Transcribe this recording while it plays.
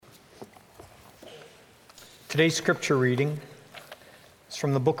Today's scripture reading is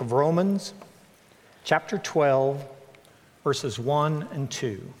from the book of Romans, chapter 12, verses 1 and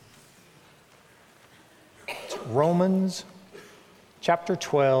 2. It's Romans, chapter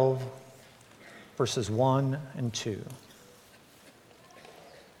 12, verses 1 and 2.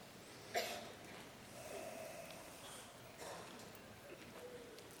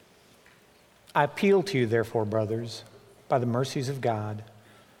 I appeal to you, therefore, brothers, by the mercies of God,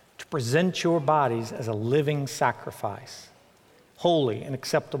 to present your bodies as a living sacrifice, holy and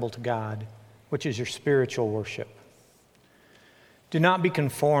acceptable to God, which is your spiritual worship. Do not be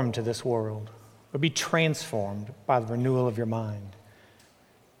conformed to this world, but be transformed by the renewal of your mind,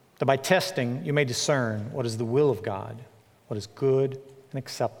 that by testing you may discern what is the will of God, what is good and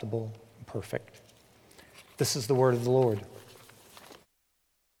acceptable and perfect. This is the word of the Lord.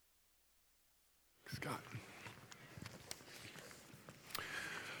 Scott.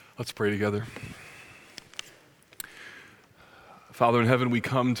 Let's pray together. Father in heaven, we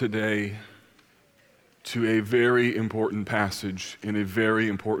come today to a very important passage in a very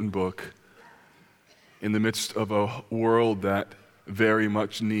important book in the midst of a world that very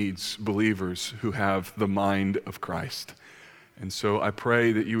much needs believers who have the mind of Christ. And so I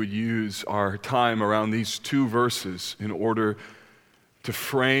pray that you would use our time around these two verses in order to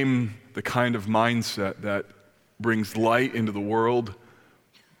frame the kind of mindset that brings light into the world,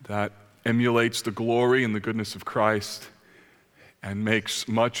 that emulates the glory and the goodness of Christ, and makes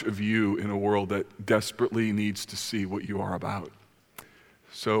much of you in a world that desperately needs to see what you are about.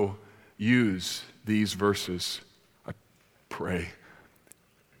 So use these verses, I pray.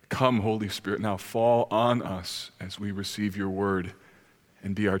 Come, Holy Spirit, now fall on us as we receive your word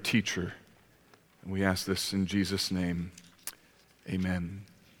and be our teacher. And we ask this in Jesus' name. Amen.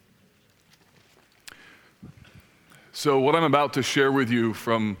 So what I'm about to share with you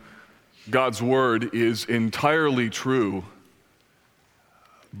from God's word is entirely true,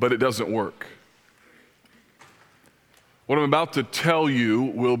 but it doesn't work. What I'm about to tell you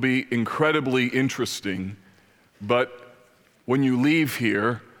will be incredibly interesting, but when you leave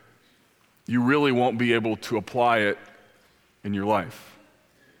here, you really won't be able to apply it in your life.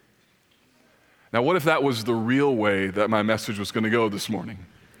 Now, what if that was the real way that my message was going to go this morning?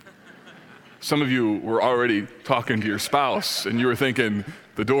 Some of you were already talking to your spouse and you were thinking,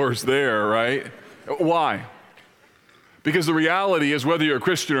 the door's there, right? Why? Because the reality is, whether you're a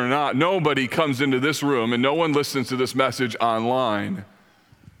Christian or not, nobody comes into this room and no one listens to this message online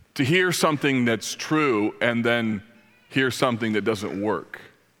to hear something that's true and then hear something that doesn't work.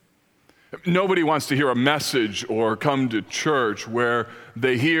 Nobody wants to hear a message or come to church where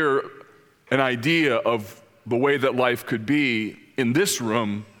they hear an idea of the way that life could be in this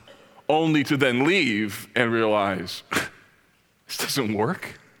room, only to then leave and realize, this doesn't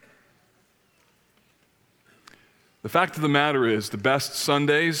work. The fact of the matter is, the best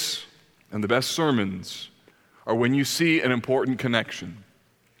Sundays and the best sermons are when you see an important connection.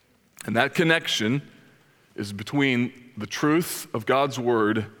 And that connection is between the truth of God's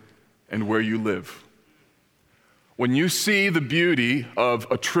word and where you live. When you see the beauty of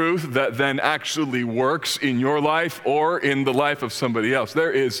a truth that then actually works in your life or in the life of somebody else,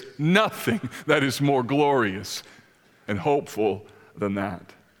 there is nothing that is more glorious and hopeful than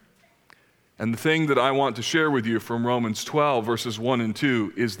that. And the thing that I want to share with you from Romans 12, verses 1 and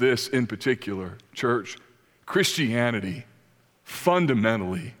 2 is this in particular. Church, Christianity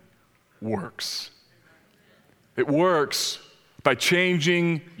fundamentally works. It works by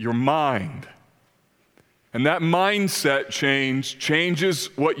changing your mind. And that mindset change changes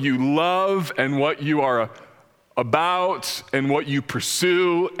what you love and what you are about and what you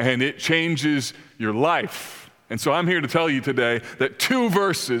pursue, and it changes your life. And so I'm here to tell you today that two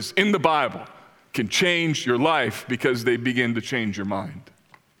verses in the Bible can change your life because they begin to change your mind.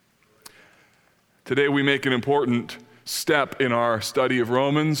 Today we make an important step in our study of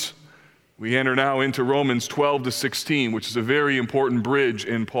Romans. We enter now into Romans 12 to 16, which is a very important bridge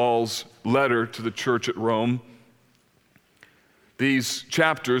in Paul's letter to the church at Rome. These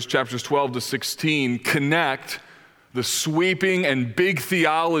chapters 12 to 16, connect the sweeping and big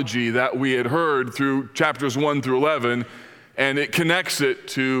theology that we had heard through chapters 1 through 11, and it connects it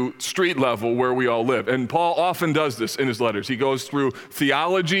to street level where we all live. And Paul often does this in his letters. He goes through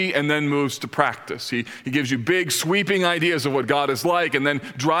theology and then moves to practice. He gives you big sweeping ideas of what God is like and then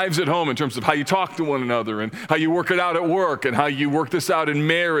drives it home in terms of how you talk to one another and how you work it out at work and how you work this out in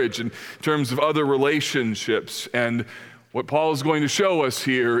marriage and in terms of other relationships. And what Paul is going to show us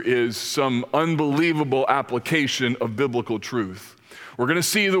here is some unbelievable application of biblical truth. We're going to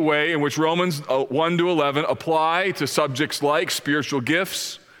see the way in which Romans 1 to 11 apply to subjects like spiritual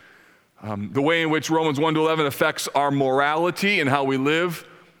gifts, the way in which Romans 1 to 11 affects our morality and how we live,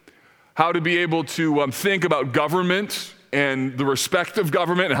 how to be able to think about government and the respect of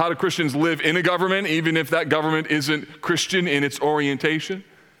government, and how do Christians live in a government, even if that government isn't Christian in its orientation.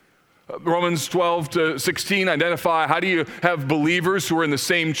 Romans 12 to 16 identify how do you have believers who are in the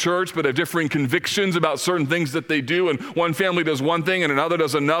same church but have differing convictions about certain things that they do, and one family does one thing and another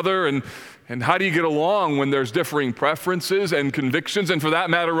does another, and how do you get along when there's differing preferences and convictions? And for that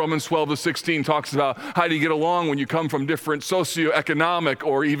matter, Romans 12 to 16 talks about how do you get along when you come from different socioeconomic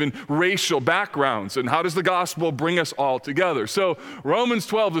or even racial backgrounds, and how does the gospel bring us all together? So Romans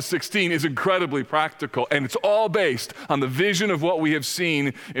 12 to 16 is incredibly practical, and it's all based on the vision of what we have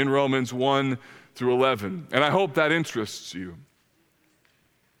seen in Romans 1 through 11. And I hope that interests you.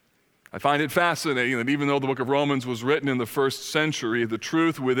 I find it fascinating that even though the book of Romans was written in the first century, the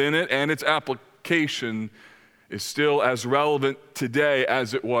truth within it and its application is still as relevant today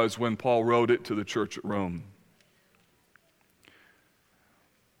as it was when Paul wrote it to the church at Rome.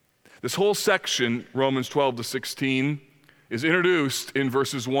 This whole section, Romans 12 to 16, is introduced in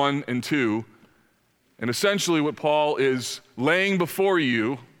verses 1 and 2. And essentially what Paul is laying before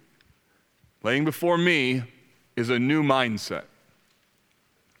you, laying before me, is a new mindset.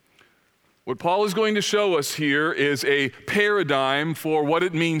 What Paul is going to show us here is a paradigm for what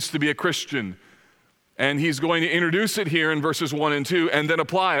it means to be a Christian. And he's going to introduce it here in verses 1 and 2 and then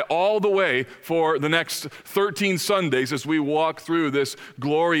apply it all the way for the next 13 Sundays as we walk through this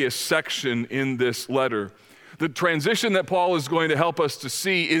glorious section in this letter. The transition that Paul is going to help us to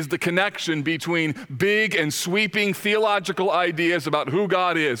see is the connection between big and sweeping theological ideas about who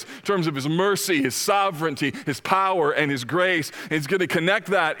God is in terms of his mercy, his sovereignty, his power, and his grace. And he's going to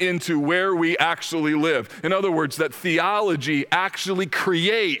connect that into where we actually live. In other words, that theology actually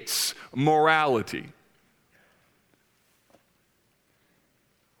creates morality.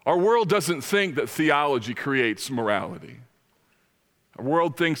 Our world doesn't think that theology creates morality. Our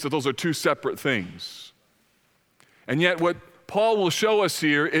world thinks that those are two separate things. And yet what Paul will show us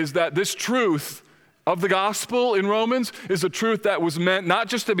here is that this truth of the gospel in Romans is a truth that was meant not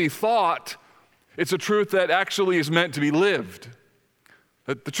just to be thought, it's a truth that actually is meant to be lived.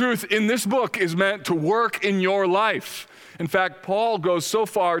 That the truth in this book is meant to work in your life. In fact, Paul goes so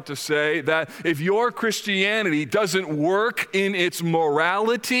far to say that if your Christianity doesn't work in its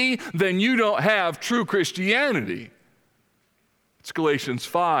morality, then you don't have true Christianity. It's Galatians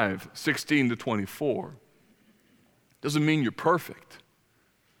 5, 16 to 24. Doesn't mean you're perfect.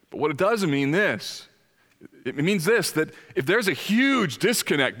 But what it does mean this. It means this, that if there's a huge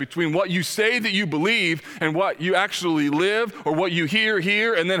disconnect between what you say that you believe and what you actually live, or what you hear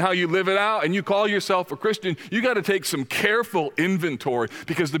here and then how you live it out, and you call yourself a Christian, you got to take some careful inventory,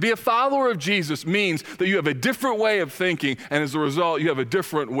 because to be a follower of Jesus means that you have a different way of thinking, and as a result, you have a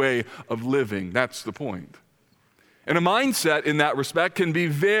different way of living. That's the point. And a mindset in that respect can be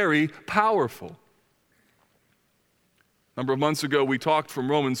very powerful. A number of months ago, we talked from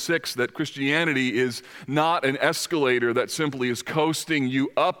Romans 6 that Christianity is not an escalator that simply is coasting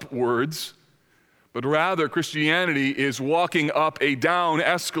you upwards, but rather Christianity is walking up a down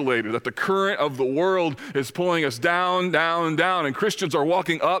escalator, that the current of the world is pulling us down, down, down, and Christians are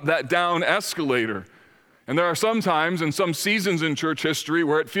walking up that down escalator. And there are some times and some seasons in church history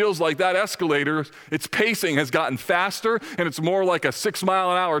where it feels like that escalator, its pacing has gotten faster, and it's more like a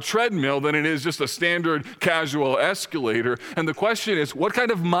 6-mile-an-hour treadmill than it is just a standard casual escalator. And the question is, what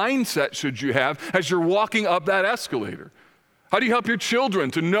kind of mindset should you have as you're walking up that escalator? How do you help your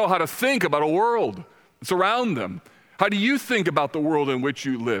children to know how to think about a world that's around them? How do you think about the world in which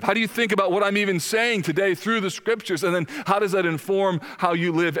you live? How do you think about what I'm even saying today through the scriptures? And then how does that inform how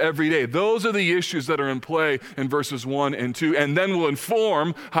you live every day? Those are the issues that are in play in verses 1 and 2, and then will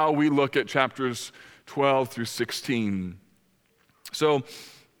inform how we look at chapters 12 through 16. So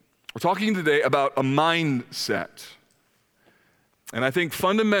we're talking today about a mindset. And I think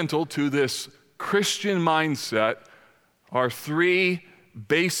fundamental to this Christian mindset are 3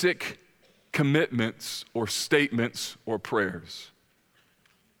 basic commitments or statements or prayers.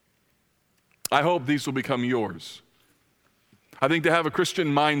 I hope these will become yours. I think to have a Christian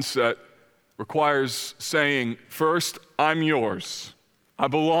mindset requires saying, first, I'm yours. I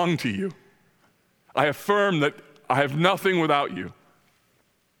belong to you. I affirm that I have nothing without you.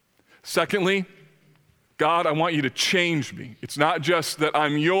 Secondly, God, I want you to change me. It's not just that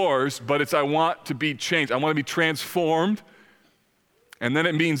I'm yours, but it's I want to be changed. I want to be transformed. And then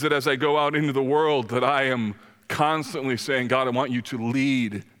it means that as I go out into the world that I am constantly saying, God, I want you to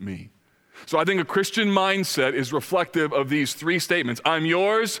lead me. So I think a Christian mindset is reflective of these 3 statements. I'm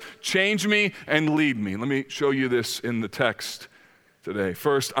yours, change me, and lead me. Let me show you this in the text today.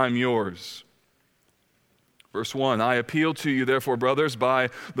 First, I'm yours. Verse 1, I appeal to you, therefore, brothers, by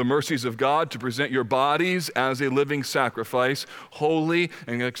the mercies of God, to present your bodies as a living sacrifice, holy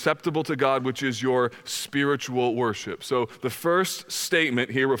and acceptable to God, which is your spiritual worship. So the first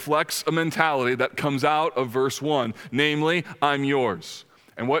statement here reflects a mentality that comes out of verse 1, namely, I'm yours.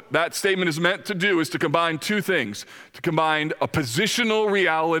 And what that statement is meant to do is to combine two things, to combine a positional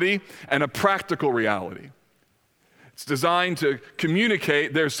reality and a practical reality. It's designed to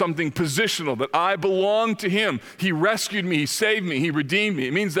communicate there's something positional, that I belong to him. He rescued me, he saved me, he redeemed me.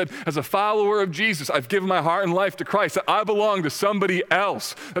 It means that as a follower of Jesus, I've given my heart and life to Christ, that I belong to somebody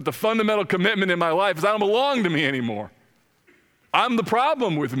else, that the fundamental commitment in my life is I don't belong to me anymore. I'm the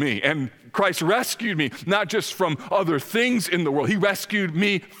problem with me, and Christ rescued me, not just from other things in the world. He rescued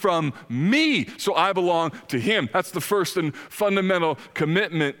me from me, so I belong to him. That's the first and fundamental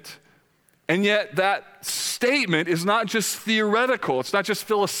commitment. And yet that statement is not just theoretical. It's not just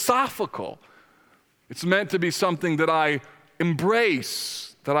philosophical. It's meant to be something that I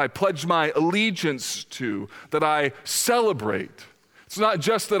embrace, that I pledge my allegiance to, that I celebrate. It's not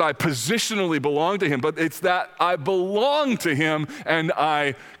just that I positionally belong to him, but it's that I belong to him and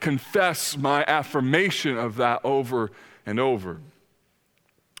I confess my affirmation of that over and over.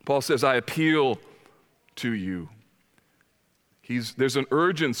 Paul says, I appeal to you. There's an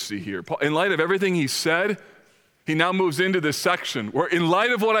urgency here. In light of everything he said, he now moves into this section where, in light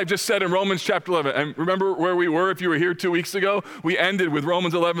of what I just said in Romans chapter 11, and remember where we were if you were here 2 weeks ago? We ended with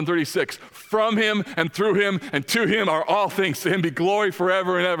Romans 11:36. From him and through him and to him are all things. To him be glory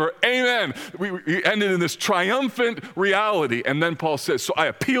forever and ever. Amen. We ended in this triumphant reality. And then Paul says, so I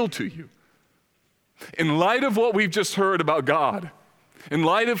appeal to you. In light of what we've just heard about God, in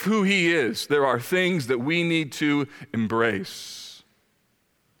light of who he is, there are things that we need to embrace.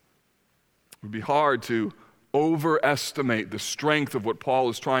 It would be hard to overestimate the strength of what Paul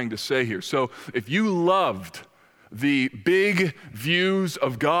is trying to say here. So if you loved the big views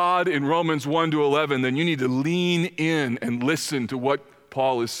of God in Romans 1-11, then you need to lean in and listen to what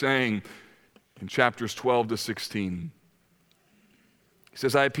Paul is saying in chapters 12-16. He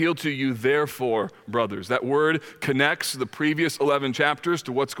says, I appeal to you, therefore, brothers. That word connects the previous 11 chapters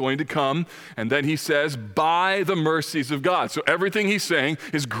to what's going to come. And then he says, by the mercies of God. So everything he's saying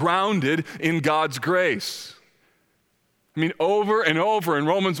is grounded in God's grace. I mean, over and over in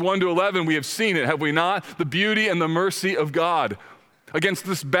Romans 1-11, we have seen it, have we not? The beauty and the mercy of God. Against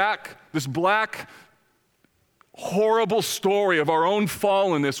this black, horrible story of our own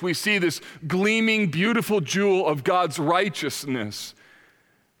fallenness, we see this gleaming, beautiful jewel of God's righteousness.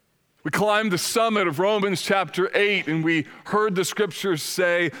 We climbed the summit of Romans chapter 8 and we heard the scriptures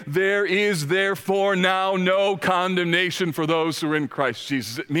say, there is therefore now no condemnation for those who are in Christ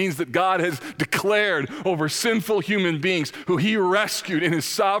Jesus. It means that God has declared over sinful human beings who he rescued in his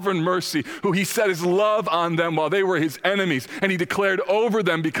sovereign mercy, who he set his love on them while they were his enemies. And he declared over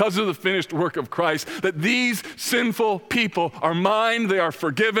them, because of the finished work of Christ, that these sinful people are mine, they are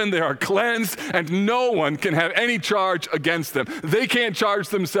forgiven, they are cleansed, and no one can have any charge against them. They can't charge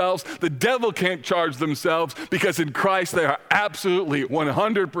themselves. The devil can't charge themselves, because in Christ they are absolutely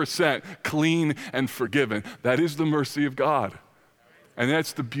 100% clean and forgiven. That is the mercy of God. And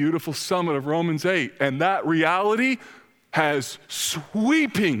that's the beautiful summit of Romans 8. And that reality has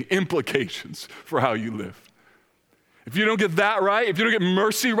sweeping implications for how you live. If you don't get that right, if you don't get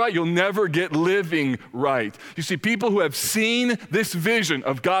mercy right, you'll never get living right. You see, people who have seen this vision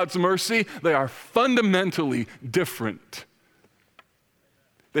of God's mercy, they are fundamentally different.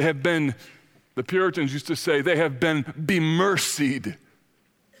 They have been, the Puritans used to say, they have been bemercied.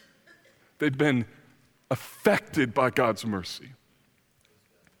 They've been affected by God's mercy.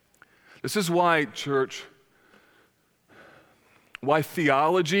 This is why, church, why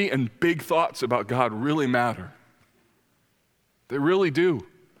theology and big thoughts about God really matter. They really do.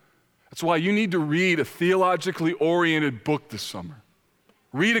 That's why you need to read a theologically oriented book this summer.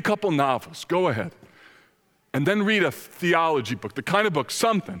 Read a couple novels, go ahead. And then read a theology book, the kind of book,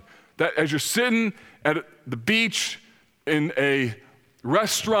 something that as you're sitting at the beach, in a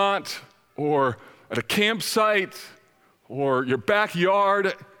restaurant, or at a campsite, or your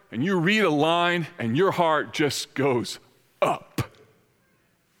backyard, and you read a line and your heart just goes up.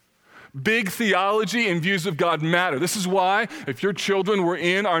 Big theology and views of God matter. This is why, if your children were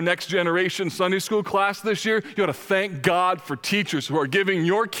in our Next Generation Sunday School class this year, you ought to thank God for teachers who are giving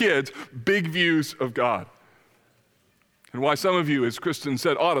your kids big views of God. And why some of you, as Kristen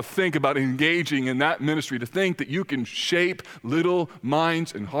said, ought to think about engaging in that ministry, to think that you can shape little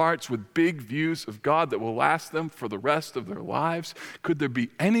minds and hearts with big views of God that will last them for the rest of their lives. Could there be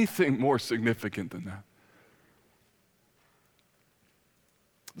anything more significant than that?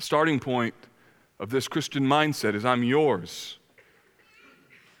 The starting point of this Christian mindset is I'm yours.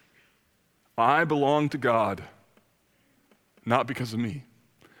 I belong to God, not because of me.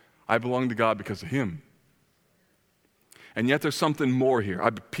 I belong to God because of Him. And yet there's something more here. I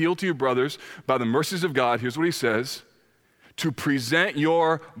appeal to you, brothers, by the mercies of God, here's what he says, to present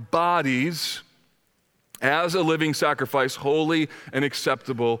your bodies as a living sacrifice, holy and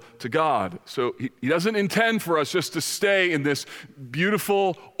acceptable to God. So he doesn't intend for us just to stay in this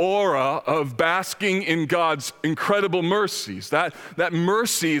beautiful aura of basking in God's incredible mercies. That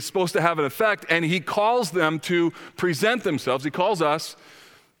mercy is supposed to have an effect, and he calls them to present themselves. He calls us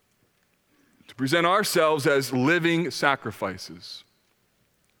to present ourselves as living sacrifices.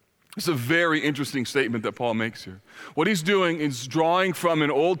 It's a very interesting statement that Paul makes here. What he's doing is drawing from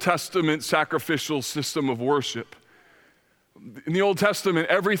an Old Testament sacrificial system of worship. In the Old Testament,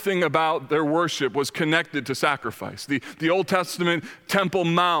 everything about their worship was connected to sacrifice. The Old Testament Temple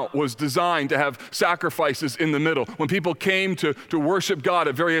Mount was designed to have sacrifices in the middle. When people came to worship God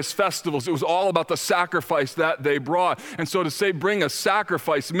at various festivals, it was all about the sacrifice that they brought. And so to say bring a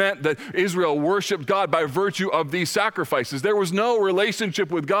sacrifice meant that Israel worshiped God by virtue of these sacrifices. There was no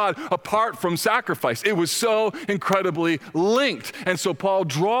relationship with God apart from sacrifice. It was so incredibly linked. And so Paul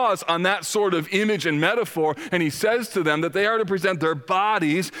draws on that sort of image and metaphor, and he says to them that they are to present their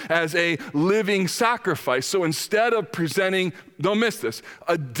bodies as a living sacrifice. So instead of presenting, don't miss this,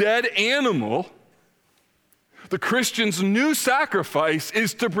 a dead animal, the Christian's new sacrifice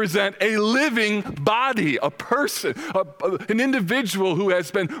is to present a living body, a person, an individual who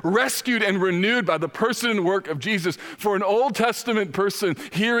has been rescued and renewed by the person and work of Jesus. For an Old Testament person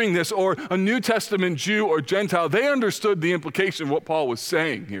hearing this, or a New Testament Jew or Gentile, they understood the implication of what Paul was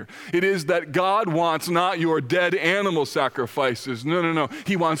saying here. It is that God wants not your dead animal sacrifices. No.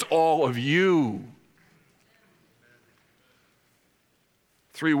 He wants all of you.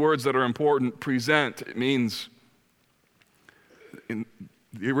 Three words that are important: present. It means, in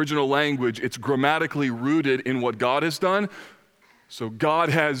the original language, it's grammatically rooted in what God has done. So God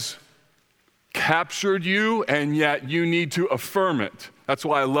has captured you, and yet you need to affirm it. That's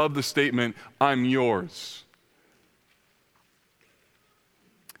why I love the statement, I'm yours.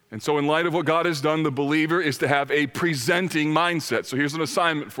 And so in light of what God has done, the believer is to have a presenting mindset. So here's an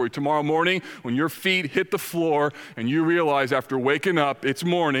assignment for you. Tomorrow morning, when your feet hit the floor and you realize after waking up it's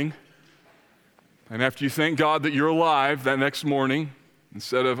morning, and after you thank God that you're alive that next morning,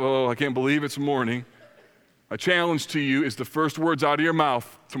 instead of, oh, I can't believe it's morning, a challenge to you is the first words out of your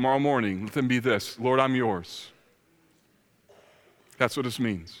mouth tomorrow morning. Let them be this: Lord, I'm yours. That's what this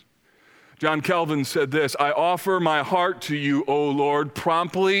means. John Calvin said this: I offer my heart to you, O Lord,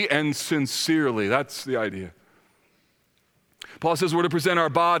 promptly and sincerely. That's the idea. Paul says we're to present our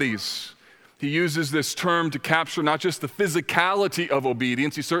bodies. He uses this term to capture not just the physicality of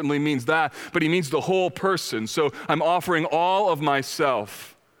obedience, he certainly means that, but he means the whole person. So I'm offering all of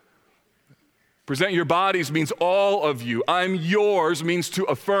myself. Present your bodies means all of you. I'm yours means to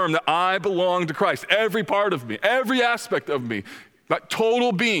affirm that I belong to Christ. Every part of me, every aspect of me, that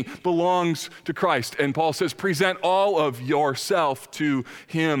total being belongs to Christ. And Paul says, present all of yourself to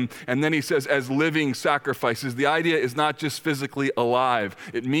him. And then he says, as living sacrifices. The idea is not just physically alive.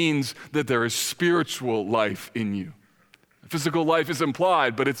 It means that there is spiritual life in you. Physical life is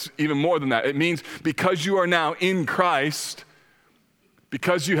implied, but it's even more than that. It means because you are now in Christ,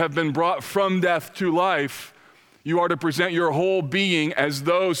 because you have been brought from death to life, you are to present your whole being as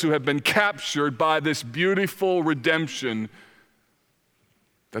those who have been captured by this beautiful redemption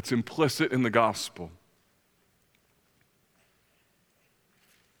that's implicit in the gospel.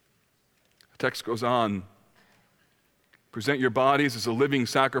 The text goes on. Present your bodies as a living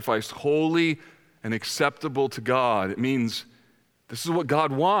sacrifice, holy and acceptable to God. It means this is what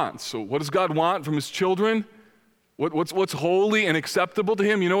God wants. So what does God want from his children? What's holy and acceptable to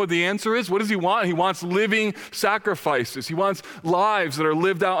him? You know what the answer is? What does he want? He wants living sacrifices. He wants lives that are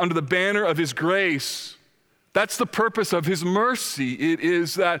lived out under the banner of his grace. That's the purpose of his mercy. It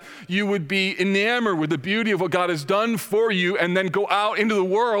is that you would be enamored with the beauty of what God has done for you and then go out into the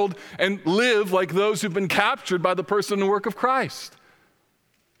world and live like those who've been captured by the person and work of Christ.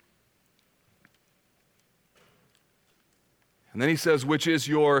 And then he says, which is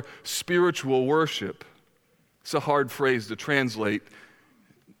your spiritual worship. It's a hard phrase to translate.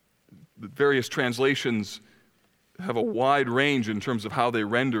 The various translations have a wide range in terms of how they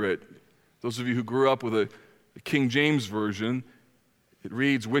render it. Those of you who grew up with the King James Version, it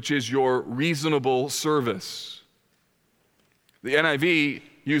reads, which is your reasonable service. The NIV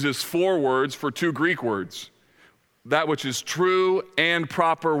uses 4 words for 2 Greek words. That which is true and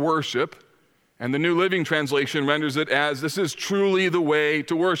proper worship, And the New Living Translation renders it as, this is truly the way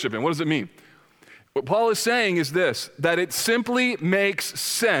to worship. And what does it mean? What Paul is saying is this, that it simply makes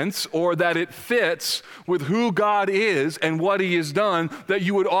sense, or that it fits with who God is and what he has done, that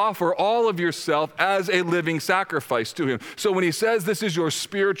you would offer all of yourself as a living sacrifice to him. So when he says this is your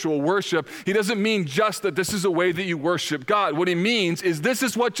spiritual worship, he doesn't mean just that this is a way that you worship God. What he means is this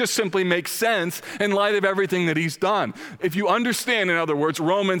is what just simply makes sense in light of everything that he's done. If you understand, in other words,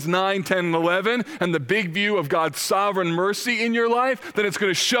 Romans 9, 10, and 11, and the big view of God's sovereign mercy in your life, then it's going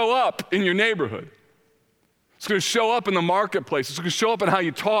to show up in your neighborhood. It's going to show up in the marketplace. It's going to show up in how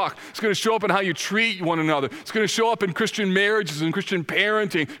you talk. It's going to show up in how you treat one another. It's going to show up in Christian marriages and Christian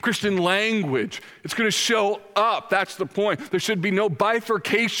parenting, Christian language. It's going to show up. That's the point. There should be no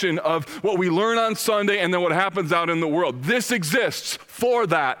bifurcation of what we learn on Sunday and then what happens out in the world. This exists for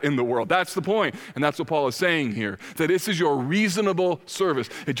that in the world. That's the point. And that's what Paul is saying here, that this is your reasonable service.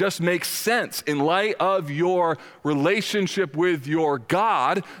 It just makes sense. In light of your relationship with your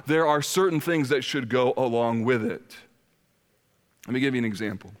God, there are certain things that should go along with it. Let me give you an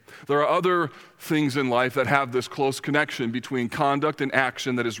example. There are other things in life that have this close connection between conduct and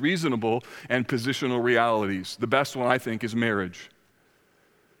action that is reasonable and positional realities. The best one, I think, is marriage.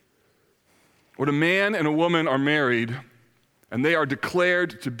 When a man and a woman are married, and they are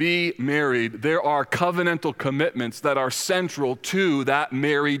declared to be married, there are covenantal commitments that are central to that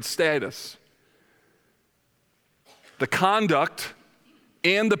married status. The conduct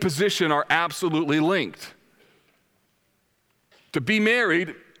and the position are absolutely linked. To be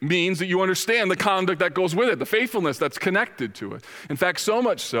married means that you understand the conduct that goes with it, the faithfulness that's connected to it. In fact, so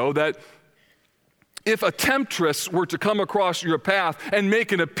much so that if a temptress were to come across your path and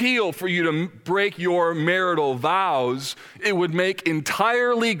make an appeal for you to break your marital vows, it would make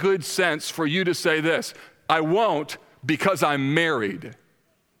entirely good sense for you to say this, I won't because I'm married.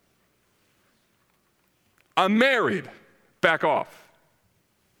 I'm married. Back off.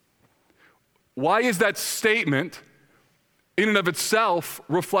 Why is that statement in and of itself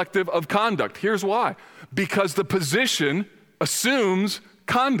reflective of conduct? Here's why. Because the position assumes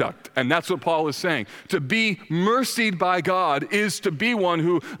conduct. And that's what Paul is saying. To be mercied by God is to be one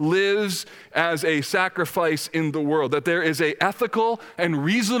who lives as a sacrifice in the world, that there is an ethical and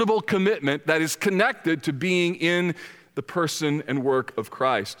reasonable commitment that is connected to being in the person and work of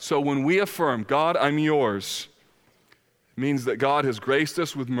Christ. So when we affirm, God, I'm yours, it means that God has graced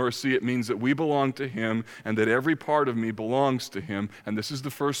us with mercy. It means that we belong to him and that every part of me belongs to him. And this is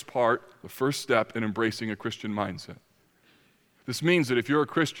the first part, the first step in embracing a Christian mindset. This means that if you're a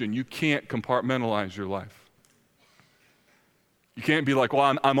Christian, you can't compartmentalize your life. You can't be like,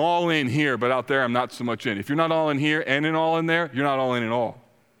 well, I'm all in here, but out there I'm not so much in. If you're not all in here and all in there, you're not all in at all.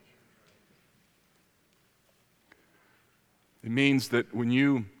 It means that when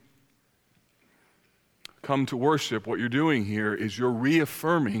you come to worship, what you're doing here is you're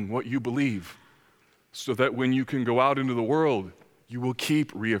reaffirming what you believe, so that when you can go out into the world, you will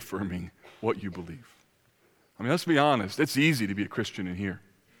keep reaffirming what you believe. I mean, let's be honest, it's easy to be a Christian in here.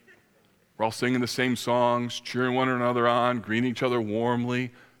 We're all singing the same songs, cheering one another on, greeting each other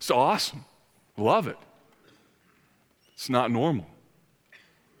warmly. It's awesome. Love it. It's not normal.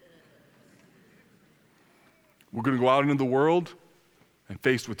 We're going to go out into the world and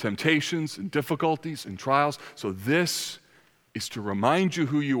faced with temptations and difficulties and trials. So this is to remind you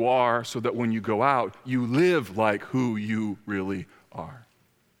who you are, so that when you go out, you live like who you really are.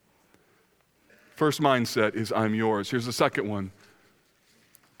 First mindset is I'm yours. Here's the second one.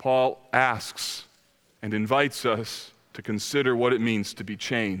 Paul asks and invites us to consider what it means to be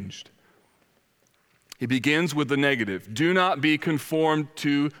changed. He begins with the negative. Do not be conformed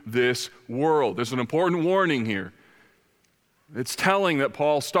to this world. There's an important warning here. It's telling that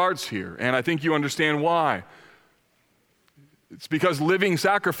Paul starts here, and I think you understand why. It's because living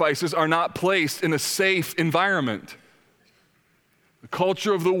sacrifices are not placed in a safe environment. The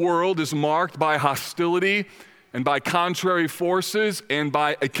culture of the world is marked by hostility and by contrary forces and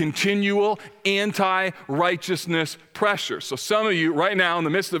by a continual anti-righteousness pressure. So some of you right now, in the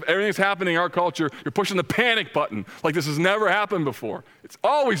midst of everything that's happening in our culture, you're pushing the panic button like this has never happened before. It's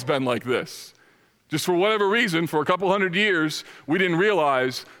always been like this. Just for whatever reason, for a couple hundred years, we didn't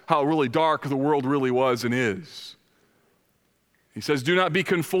realize how really dark the world really was and is. He says, do not be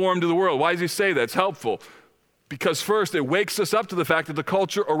conformed to the world. Why does he say that? It's helpful. Because first, it wakes us up to the fact that the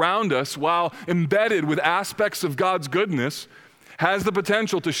culture around us, while embedded with aspects of God's goodness, has the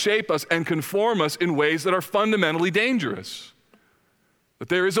potential to shape us and conform us in ways that are fundamentally dangerous. That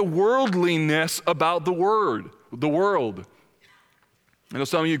there is a worldliness about the world. I know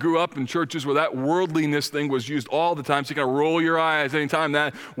some of you grew up in churches where that worldliness thing was used all the time, so you kind of roll your eyes anytime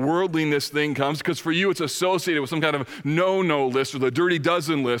that worldliness thing comes, because for you it's associated with some kind of no-no list or the dirty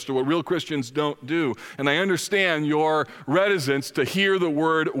dozen list or what real Christians don't do. And I understand your reticence to hear the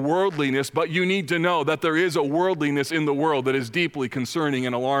word worldliness, but you need to know that there is a worldliness in the world that is deeply concerning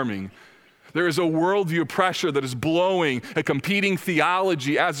and alarming. There is a worldview pressure that is blowing a competing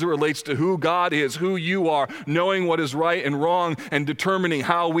theology as it relates to who God is, who you are, knowing what is right and wrong, and determining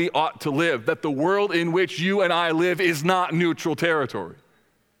how we ought to live. That the world in which you and I live is not neutral territory.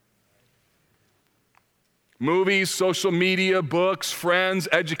 Movies, social media, books, friends,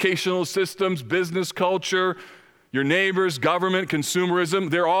 educational systems, business culture, your neighbors, government, consumerism,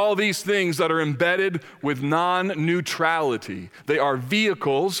 they're all these things that are embedded with non-neutrality. They are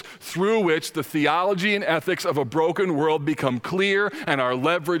vehicles through which the theology and ethics of a broken world become clear and are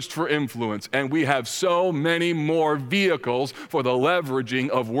leveraged for influence. And we have so many more vehicles for the leveraging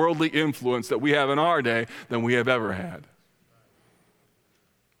of worldly influence that we have in our day than we have ever had.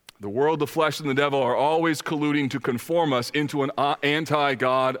 The world, the flesh, and the devil are always colluding to conform us into an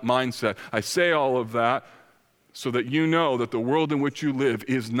anti-God mindset. I say all of that so that you know that the world in which you live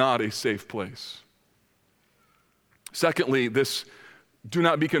is not a safe place. Secondly, this do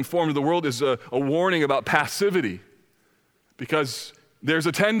not be conformed to the world is a warning about passivity, because there's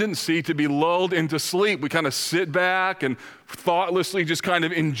a tendency to be lulled into sleep. We kind of sit back and thoughtlessly just kind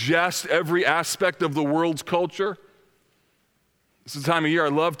of ingest every aspect of the world's culture. This is the time of year I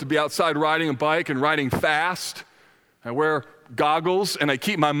love to be outside riding a bike and riding fast. I wear goggles and I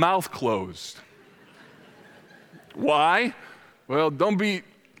keep my mouth closed. Why? Well, don't be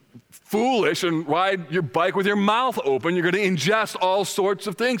foolish and ride your bike with your mouth open. You're going to ingest all sorts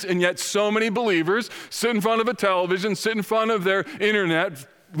of things. And yet so many believers sit in front of a television, sit in front of their internet,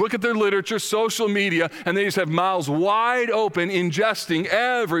 look at their literature, social media, and they just have mouths wide open, ingesting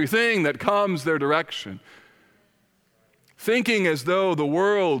everything that comes their direction, thinking as though the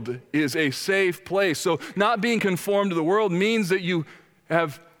world is a safe place. So not being conformed to the world means that you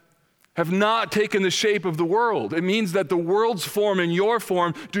have not taken the shape of the world. It means that the world's form and your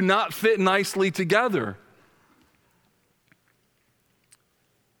form do not fit nicely together.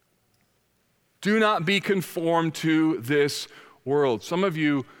 Do not be conformed to this world. Some of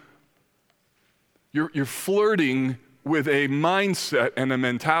you, you're flirting with a mindset and a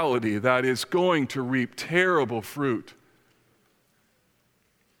mentality that is going to reap terrible fruit.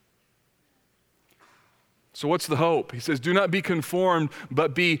 So what's the hope? He says, do not be conformed,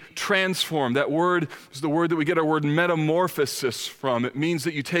 but be transformed. That word is the word that we get our word metamorphosis from. It means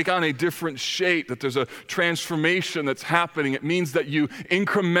that you take on a different shape, that there's a transformation that's happening. It means that you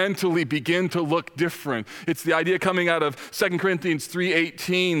incrementally begin to look different. It's the idea coming out of 2 Corinthians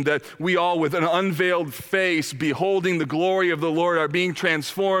 3:18 that we all with an unveiled face, beholding the glory of the Lord, are being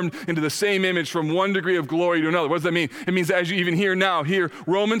transformed into the same image from one degree of glory to another. What does that mean? It means that as you even hear now, hear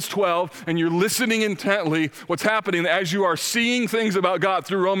Romans 12, and you're listening intently, what's happening as you are seeing things about God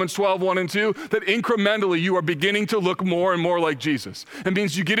through Romans 12, 1 and 2, that incrementally you are beginning to look more and more like Jesus. It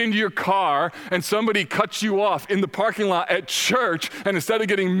means you get into your car and somebody cuts you off in the parking lot at church, and instead of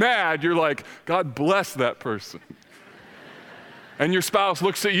getting mad, you're like, God bless that person. And your spouse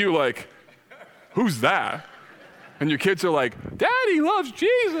looks at you like, who's that? And your kids are like, Daddy loves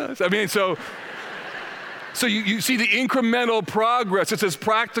Jesus. I mean, so you see the incremental progress. It's as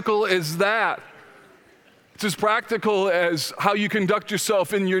practical as that. It's as practical as how you conduct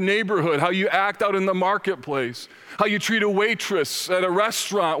yourself in your neighborhood, how you act out in the marketplace, how you treat a waitress at a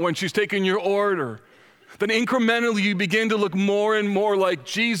restaurant when she's taking your order. Then incrementally you begin to look more and more like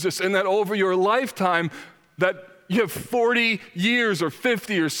Jesus, and that over your lifetime that you have 40 years or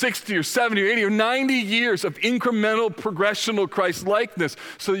 50 or 60 or 70 or 80 or 90 years of incremental progressional Christ-likeness,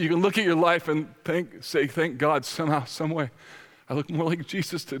 so that you can look at your life and say, thank God, somehow, some way, I look more like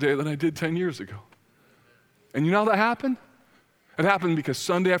Jesus today than I did 10 years ago. And you know how that happened? It happened because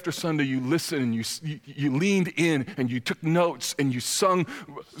Sunday after Sunday you listened and you leaned in and you took notes and you sung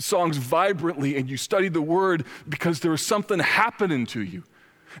songs vibrantly and you studied the Word because there was something happening to you.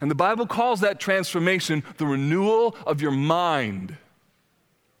 And the Bible calls that transformation the renewal of your mind.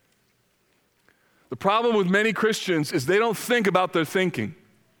 The problem with many Christians is they don't think about their thinking.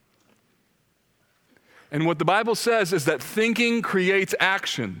 And what the Bible says is that thinking creates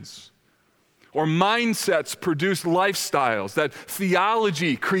actions. Or mindsets produce lifestyles, that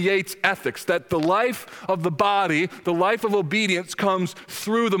theology creates ethics, that the life of the body, the life of obedience comes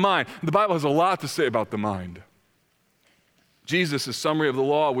through the mind. The Bible has a lot to say about the mind. Jesus' summary of the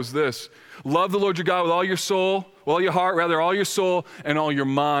law was this: love the Lord your God with all your soul, all your heart, all your soul, and all your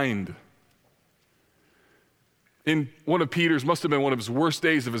mind. in one of Peter's, must have been one of his worst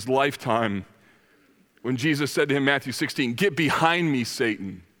days of his lifetime, when Jesus said to him, Matthew 16, "Get behind me,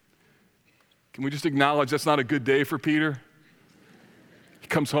 Satan." Can we just acknowledge that's not a good day for Peter? He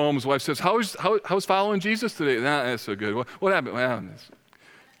comes home, his wife says, how's following Jesus today? Nah, that's so good. What happened? Well,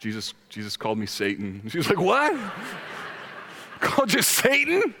 Jesus called me Satan. She was like, what? Called you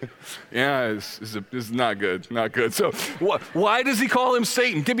Satan? Yeah, this is not good, not good. So why does he call him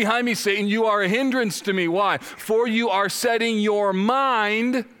Satan? Get behind me, Satan. You are a hindrance to me. Why? For you are setting your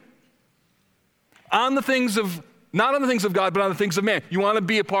mind on the things of, not on the things of God, but on the things of man. You want to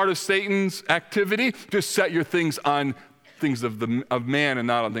be a part of Satan's activity? Just set your things on things of man and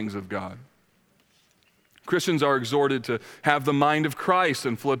not on things of God. Christians are exhorted to have the mind of Christ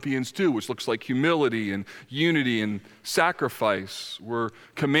in Philippians 2, which looks like humility and unity and sacrifice. We're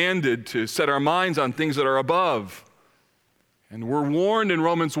commanded to set our minds on things that are above. And we're warned in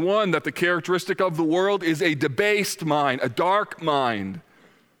Romans 1 that the characteristic of the world is a debased mind, a dark mind.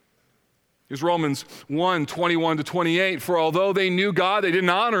 Here's Romans 1, 21 to 28. For although they knew God, they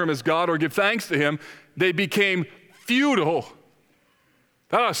didn't honor him as God or give thanks to him. They became futile.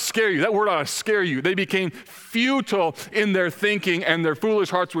 That ought to scare you. That word ought to scare you. They became futile in their thinking, and their foolish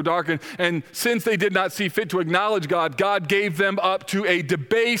hearts were darkened. And since they did not see fit to acknowledge God, God gave them up to a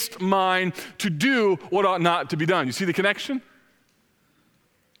debased mind to do what ought not to be done. You see the connection?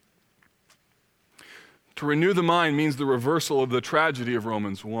 To renew the mind means the reversal of the tragedy of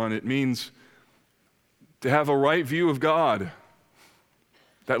Romans 1. It means to have a right view of God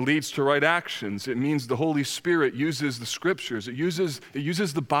that leads to right actions. It means the Holy Spirit uses the scriptures. It uses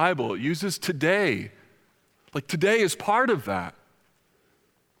the Bible. It uses today. Like today is part of that.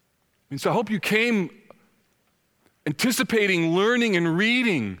 And so I hope you came anticipating learning and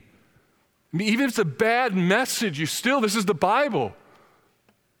reading. I mean, even if it's a bad message, this is the Bible.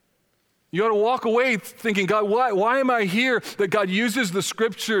 You ought to walk away thinking, God, why am I here? That God uses the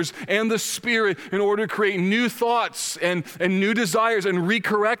scriptures and the Spirit in order to create new thoughts and new desires and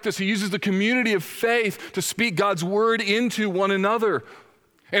recorrect us. He uses the community of faith to speak God's word into one another.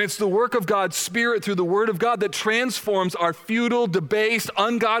 And it's the work of God's Spirit through the Word of God that transforms our futile, debased,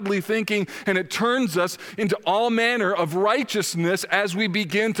 ungodly thinking, and it turns us into all manner of righteousness as we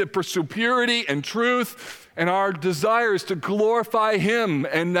begin to pursue purity and truth and our desires to glorify Him,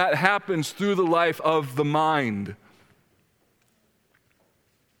 and that happens through the life of the mind.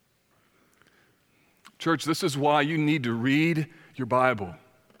 Church, this is why you need to read your Bible.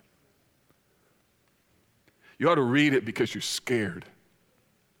 You ought to read it because you're scared.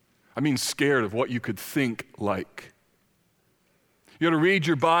 I mean scared of what you could think like. You ought to read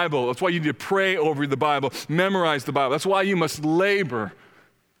your Bible. That's why you need to pray over the Bible, memorize the Bible. That's why you must labor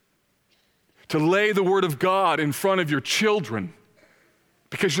to lay the Word of God in front of your children,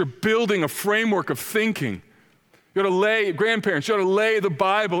 because you're building a framework of thinking. You ought to lay, grandparents, you ought to lay the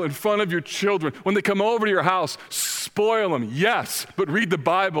Bible in front of your children. When they come over to your house, spoil them, yes, but read the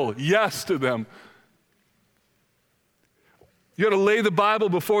Bible, yes to them. You ought to lay the Bible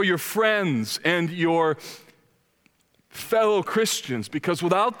before your friends and your fellow Christians, because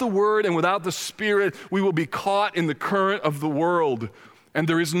without the Word and without the Spirit, we will be caught in the current of the world. And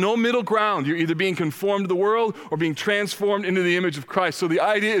there is no middle ground. You're either being conformed to the world or being transformed into the image of Christ. So the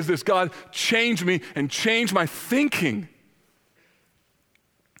idea is this: God, change me and change my thinking.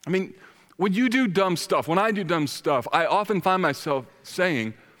 I mean, when you do dumb stuff, when I do dumb stuff, I often find myself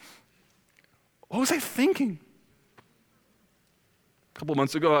saying, what was I thinking? A couple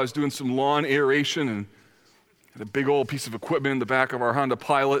months ago, I was doing some lawn aeration and had a big old piece of equipment in the back of our Honda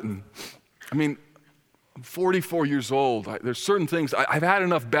Pilot. And I mean, I'm 44 years old. There's certain things, I've had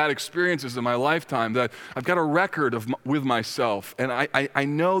enough bad experiences in my lifetime that I've got a record with myself. And I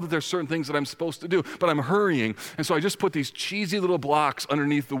know that there's certain things that I'm supposed to do, but I'm hurrying. And so I just put these cheesy little blocks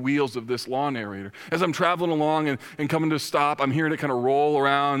underneath the wheels of this lawn aerator. As I'm traveling along and coming to a stop, I'm hearing it kind of roll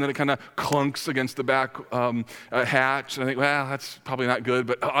around, and then it kind of clunks against the back hatch. And I think, well, that's probably not good,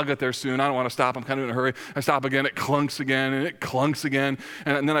 but I'll get there soon. I don't want to stop. I'm kind of in a hurry. I stop again, it clunks again, and it clunks again.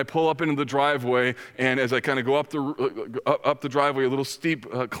 And then I pull up into the driveway, and as I kind of go up the driveway, a little steep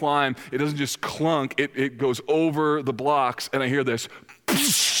climb, it doesn't just clunk, it goes over the blocks, and I hear this,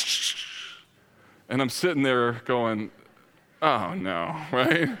 and I'm sitting there going, oh no,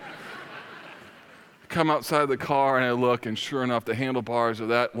 right? Come outside the car, and I look, and sure enough, the handlebars of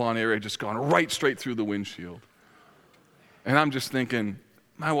that lawn area just gone right straight through the windshield. And I'm just thinking,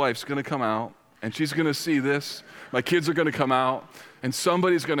 my wife's going to come out, and she's going to see this. My kids are going to come out, and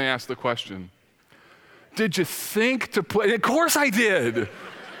somebody's going to ask the question, did you think to play? Of course I did.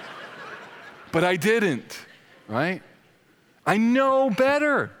 But I didn't, right? I know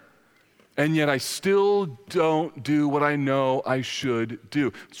better. and yet I still don't do what I know I should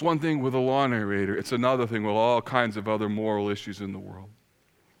do. It's one thing with a law narrator. It's another thing with all kinds of other moral issues in the world.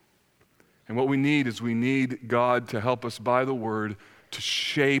 And what we need is we need God to help us by the word to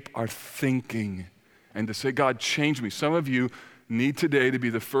shape our thinking and to say, God, change me. Some of you need today to be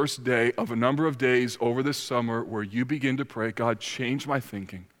the first day of a number of days over this summer where you begin to pray, God, change my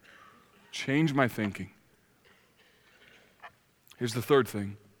thinking. Change my thinking. Here's the third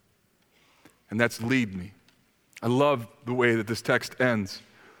thing, and that's lead me. I love the way that this text ends.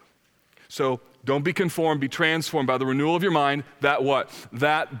 So don't be conformed, be transformed by the renewal of your mind. That what?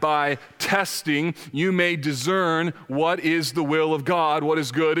 That by testing you may discern what is the will of God, what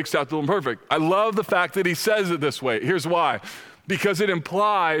is good, acceptable, and perfect. I love the fact that he says it this way. Here's why. Because it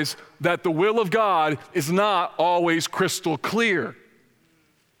implies that the will of God is not always crystal clear.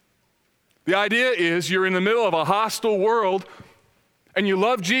 The idea is you're in the middle of a hostile world and you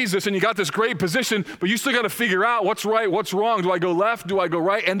love Jesus and you got this great position, but you still got to figure out what's right, what's wrong. Do I go left? Do I go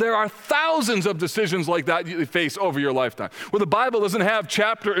right? And there are thousands of decisions like that you face over your lifetime, where the Bible doesn't have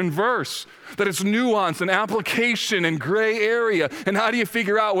chapter and verse, that it's nuance and application and gray area. And how do you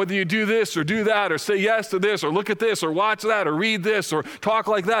figure out whether you do this or do that or say yes to this or look at this or watch that or read this or talk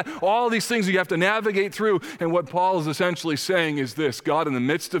like that? All these things you have to navigate through. And what Paul is essentially saying is this: God, in the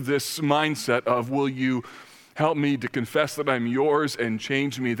midst of this mindset of will you help me to confess that I'm yours and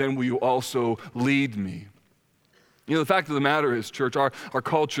change me, then will you also lead me? You know, the fact of the matter is, church, our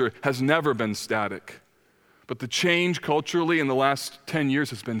culture has never been static. But the change culturally in the last 10 years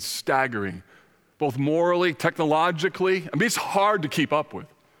has been staggering, both morally, technologically. I mean, it's hard to keep up with.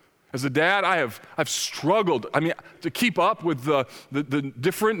 As a dad, I've struggled, to keep up with the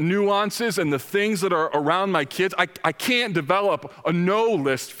different nuances and the things that are around my kids. I can't develop a no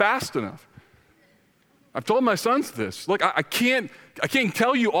list fast enough. I've told my sons this. Look, I can't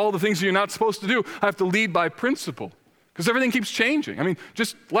tell you all the things that you're not supposed to do. I have to lead by principle because everything keeps changing. I mean,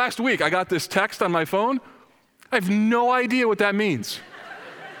 just last week I got this text on my phone. I have no idea what that means.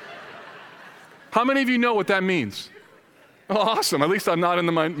 How many of you know what that means? Oh, awesome. At least I'm not in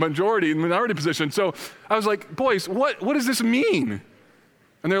the minority position. So I was like, boys, what does this mean?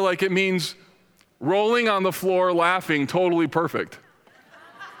 And they're like, it means rolling on the floor laughing, totally perfect.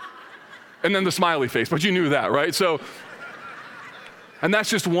 And then the smiley face, but you knew that, right? So, and that's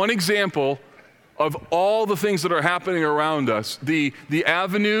just one example of all the things that are happening around us. The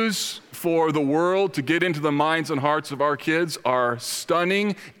avenues for the world to get into the minds and hearts of our kids are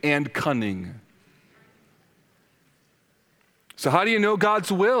stunning and cunning. So how do you know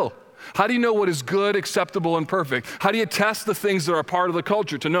God's will? How do you know what is good, acceptable, and perfect? How do you test the things that are part of the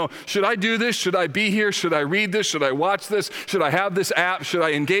culture to know, should I do this? Should I be here? Should I read this? Should I watch this? Should I have this app? Should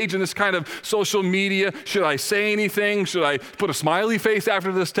I engage in this kind of social media? Should I say anything? Should I put a smiley face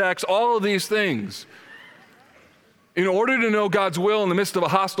after this text? All of these things. In order to know God's will in the midst of a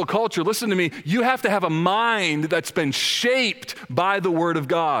hostile culture, listen to me, you have to have a mind that's been shaped by the Word of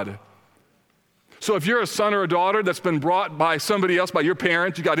God. So if you're a son or a daughter that's been brought by somebody else, by your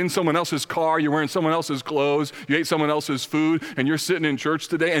parents, you got in someone else's car, you're wearing someone else's clothes, you ate someone else's food, and you're sitting in church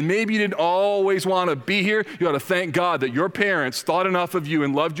today, and maybe you didn't always want to be here, you ought to thank God that your parents thought enough of you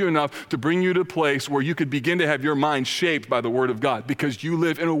and loved you enough to bring you to a place where you could begin to have your mind shaped by the Word of God, because you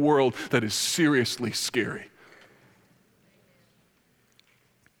live in a world that is seriously scary.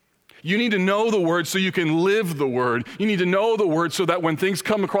 You need to know the Word so you can live the Word. You need to know the Word so that when things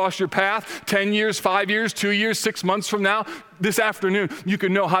come across your path, 10 years, 5 years, 2 years, 6 months from now, this afternoon, you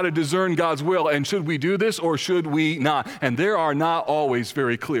can know how to discern God's will. And should we do this or should we not? And there are not always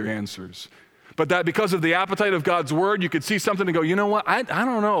very clear answers. But that because of the appetite of God's Word, you could see something and go, you know what, I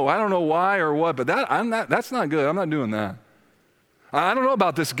don't know. I don't know why or what, but that's not good. I'm not doing that. I don't know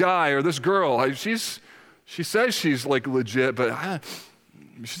about this guy or this girl. She says she's like legit, but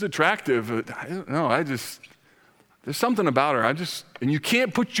she's attractive. I don't know. There's something about her. And you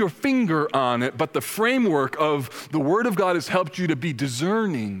can't put your finger on it, but the framework of the Word of God has helped you to be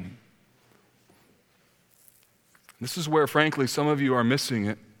discerning. This is where, frankly, some of you are missing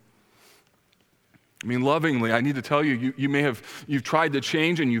it. I mean, lovingly, I need to tell you, you've tried to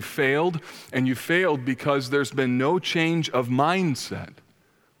change and you failed because there's been no change of mindset.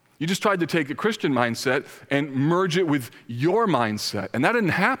 You just tried to take the Christian mindset and merge it with your mindset, and that didn't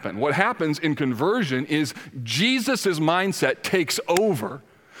happen. What happens in conversion is Jesus' mindset takes over.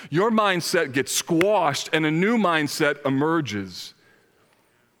 Your mindset gets squashed and a new mindset emerges.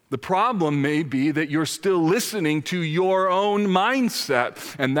 The problem may be that you're still listening to your own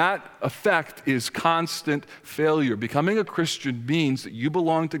mindset, and that effect is constant failure. Becoming a Christian means that you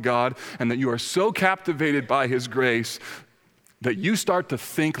belong to God and that you are so captivated by His grace that you start to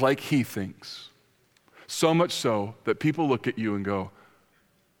think like he thinks. So much so that people look at you and go,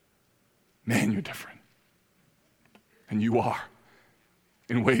 man, you're different. And you are,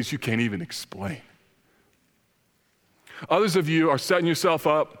 in ways you can't even explain. Others of you are setting yourself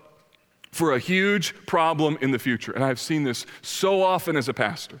up for a huge problem in the future. And I've seen this so often as a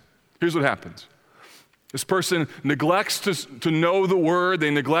pastor. Here's what happens. This person neglects to know the word.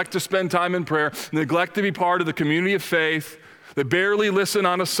 They neglect to spend time in prayer, neglect to be part of the community of faith. They barely listen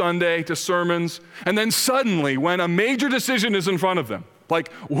on a Sunday to sermons. And then suddenly, when a major decision is in front of them,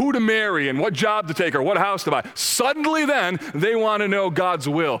 like who to marry and what job to take or what house to buy, suddenly then they want to know God's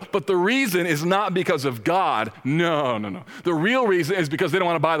will. But the reason is not because of God. No. The real reason is because they don't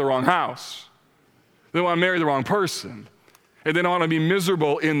want to buy the wrong house. They want to marry the wrong person. And they don't want to be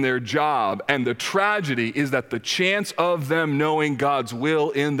miserable in their job. And the tragedy is that the chance of them knowing God's will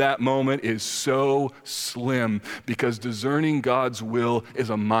in that moment is so slim, because discerning God's will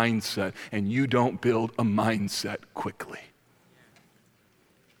is a mindset, and you don't build a mindset quickly.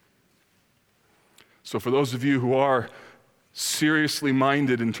 So for those of you who are seriously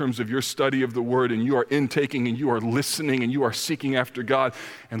minded in terms of your study of the word, and you are intaking and you are listening and you are seeking after God,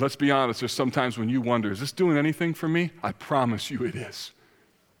 and let's be honest, there's sometimes when you wonder, is this doing anything for me? I promise you it is.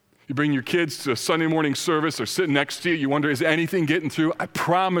 You bring your kids to a Sunday morning service, or sitting next to you, you wonder, is anything getting through? I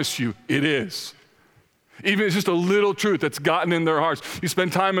promise you it is. Even if it's just a little truth that's gotten in their hearts. You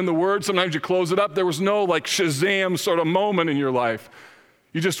spend time in the word, sometimes you close it up. There was no like Shazam sort of moment in your life.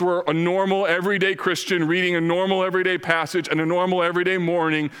 You just were a normal, everyday Christian reading a normal, everyday passage and a normal, everyday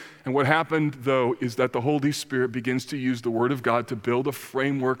morning. And what happened, though, is that the Holy Spirit begins to use the Word of God to build a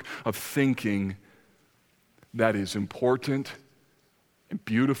framework of thinking that is important and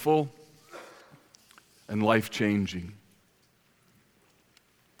beautiful and life-changing.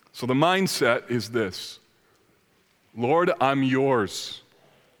 So the mindset is this: Lord, I'm yours.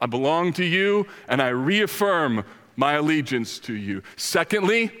 I belong to you, and I reaffirm my allegiance to you.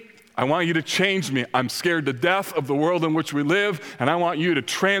 Secondly, I want you to change me. I'm scared to death of the world in which we live, and I want you to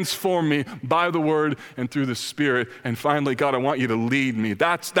transform me by the word and through the Spirit. And finally, God, I want you to lead me.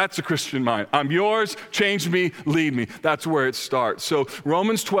 That's a Christian mind. I'm yours, change me, lead me. That's where it starts. So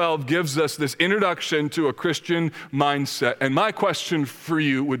Romans 12 gives us this introduction to a Christian mindset. And my question for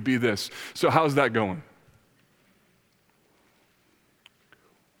you would be this: so how's that going?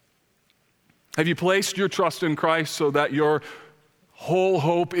 Have you placed your trust in Christ so that your whole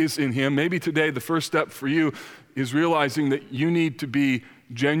hope is in Him? Maybe today the first step for you is realizing that you need to be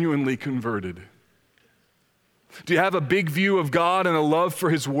genuinely converted. Do you have a big view of God and a love for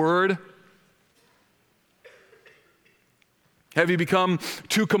His Word? Have you become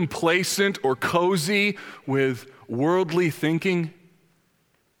too complacent or cozy with worldly thinking?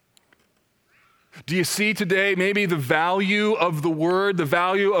 Do you see today maybe the value of the Word, the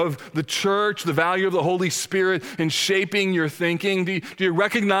value of the church, the value of the Holy Spirit in shaping your thinking? Do you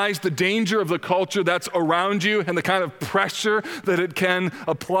recognize the danger of the culture that's around you and the kind of pressure that it can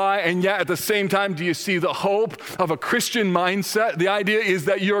apply? And yet at the same time, do you see the hope of a Christian mindset? The idea is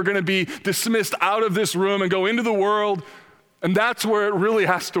that you're going to be dismissed out of this room and go into the world. And that's where it really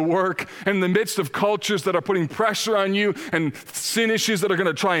has to work. In the midst of cultures that are putting pressure on you and sin issues that are going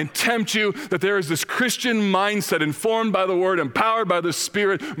to try and tempt you, that there is this Christian mindset informed by the Word, empowered by the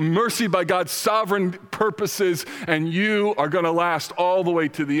Spirit, mercied by God's sovereign purposes, and you are going to last all the way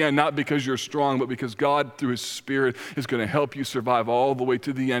to the end, not because you're strong, but because God, through His Spirit, is going to help you survive all the way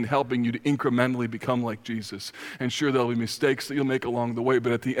to the end, helping you to incrementally become like Jesus. And sure, there'll be mistakes that you'll make along the way,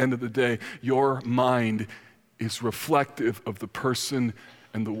 but at the end of the day, your mind is reflective of the person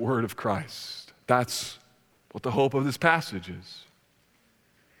and the word of Christ. That's what the hope of this passage is.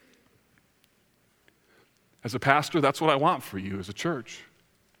 As a pastor, that's what I want for you as a church.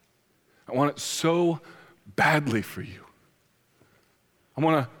 I want it so badly for you. I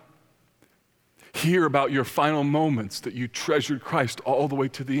want to hear about your final moments, that you treasured Christ all the way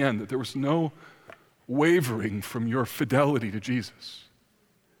to the end, that there was no wavering from your fidelity to Jesus.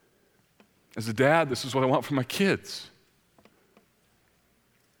 As a dad, this is what I want for my kids.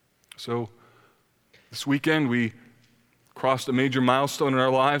 So this weekend, we crossed a major milestone in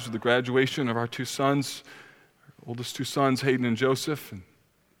our lives with the graduation of our two sons, our oldest two sons, Hayden and Joseph. And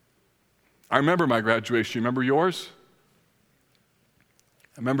I remember my graduation. You remember yours?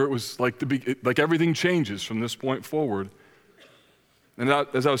 I remember it was like everything changes from this point forward. And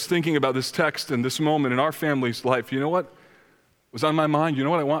as I was thinking about this text and this moment in our family's life, you know what was on my mind? You know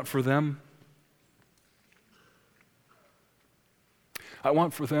what I want for them? I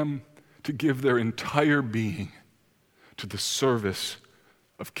want for them to give their entire being to the service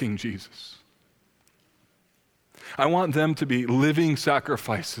of King Jesus. I want them to be living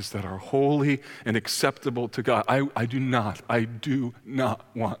sacrifices that are holy and acceptable to God. I do not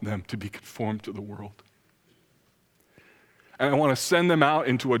want them to be conformed to the world. And I want to send them out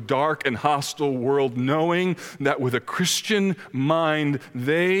into a dark and hostile world, knowing that with a Christian mind,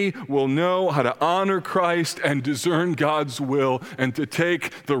 they will know how to honor Christ and discern God's will and to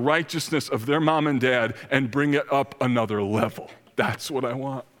take the righteousness of their mom and dad and bring it up another level. That's what I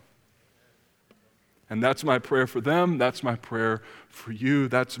want. And that's my prayer for them. That's my prayer for you.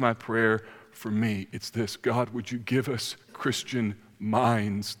 That's my prayer for me. It's this: God, would you give us Christian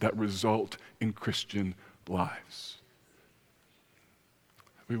minds that result in Christian lives?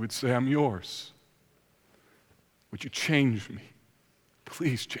 We would say, I'm yours. Would you change me?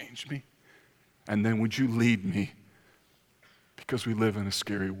 Please change me. And then would you lead me? Because we live in a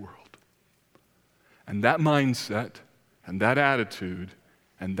scary world. And that mindset and that attitude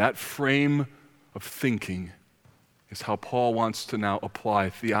and that frame of thinking is how Paul wants to now apply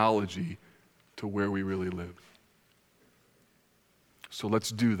theology to where we really live. So let's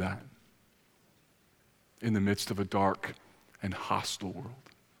do that in the midst of a dark and hostile world.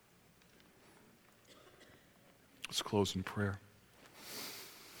 Let's close in prayer.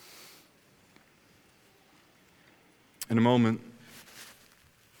 In a moment,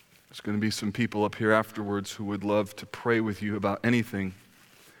 there's going to be some people up here afterwards who would love to pray with you about anything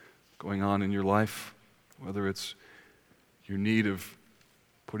going on in your life, whether it's your need of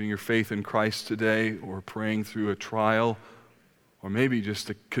putting your faith in Christ today, or praying through a trial, or maybe just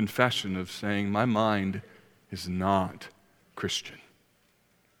a confession of saying, my mind is not Christian.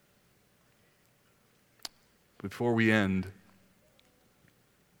 Before we end,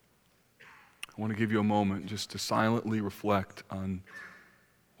 I want to give you a moment just to silently reflect on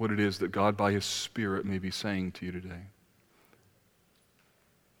what it is that God by His Spirit may be saying to you today.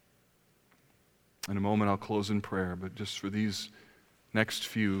 In a moment I'll close in prayer, but just for these next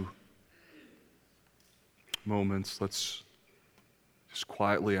few moments, let's just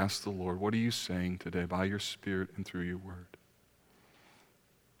quietly ask the Lord, what are you saying today by your Spirit and through your word?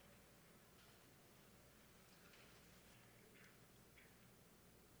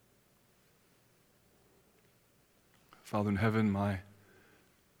 Father in heaven, my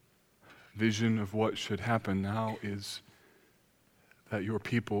vision of what should happen now is that your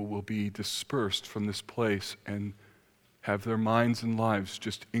people will be dispersed from this place and have their minds and lives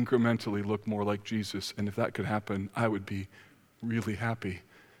just incrementally look more like Jesus. And if that could happen, I would be really happy.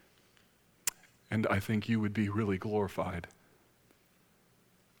 And I think you would be really glorified.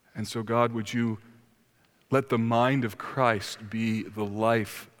 And so, God, would you let the mind of Christ be the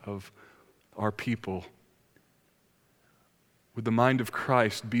life of our people? Would the mind of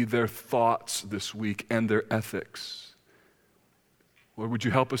Christ be their thoughts this week and their ethics? Lord, would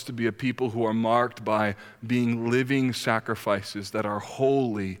you help us to be a people who are marked by being living sacrifices that are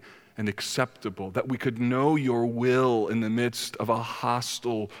holy and acceptable, that we could know your will in the midst of a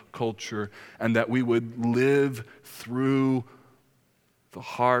hostile culture, and that we would live through the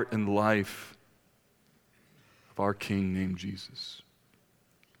heart and life of our King named Jesus.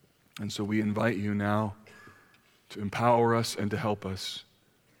 And so we invite you now to empower us and to help us.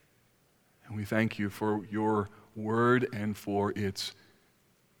 And we thank you for your word and for its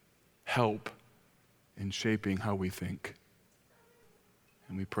help in shaping how we think.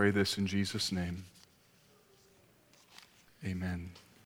 And we pray this in Jesus' name. Amen.